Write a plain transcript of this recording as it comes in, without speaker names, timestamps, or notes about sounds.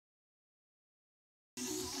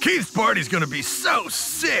Keith's party's gonna be so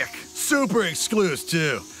sick. Super exclusive,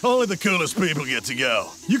 too. Only the coolest people get to go.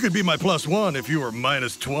 You could be my +1 if you were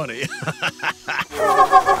 -20.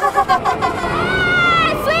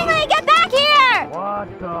 Swingly, get back here!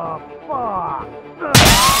 What the fuck?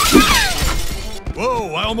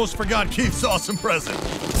 Whoa, I almost forgot Keith's awesome present.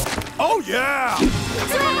 Oh, yeah!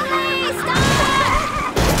 Swingly, stop!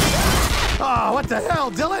 Oh, what the hell,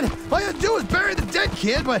 Dylan? All you had to do was bury the dead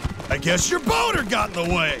kid, but I guess your boner got in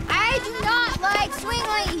the way. I do not like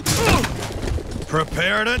Swingly.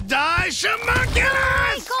 Prepare to die,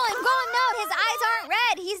 Shamunculus! Golan, no, his eyes aren't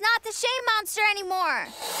red. He's not the shame monster anymore.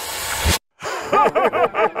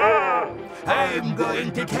 I'm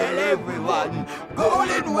going to tell everyone.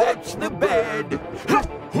 Golan wets the bed.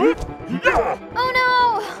 Oh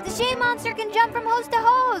no! The shame monster can jump from host to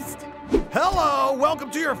host. Hello, welcome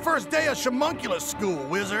to your first day of Shamunculus school,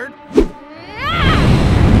 wizard. Whoa!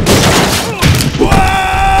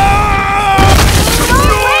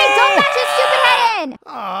 No, wait! Don't bash his stupid head in!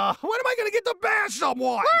 When am I gonna get to bash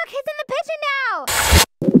someone? Look, he's in the pigeon now!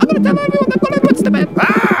 I'm gonna tell everyone that Golan wets the bed.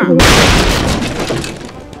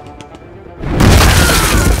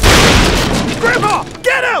 Grandpa,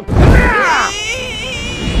 get him!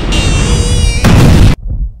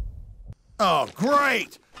 Oh,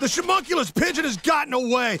 great! The Shamunculus pigeon has gotten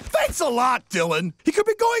away! Thanks a lot, Dylan! He could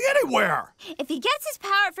be going anywhere! If he gets his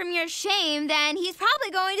power from your shame, then he's probably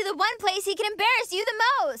going to the one place he can embarrass you the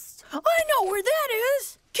most. I know where that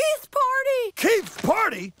is. Keith's party. Keith's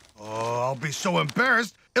party? Oh, I'll be so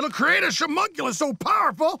embarrassed. It'll create a Shamunculus so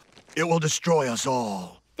powerful, it will destroy us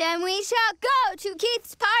all. Then we shall go to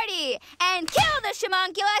Keith's party and kill the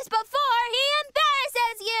Shamunculus before he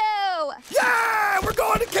embarrasses you! Yeah! We're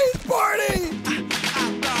going to Keith's party!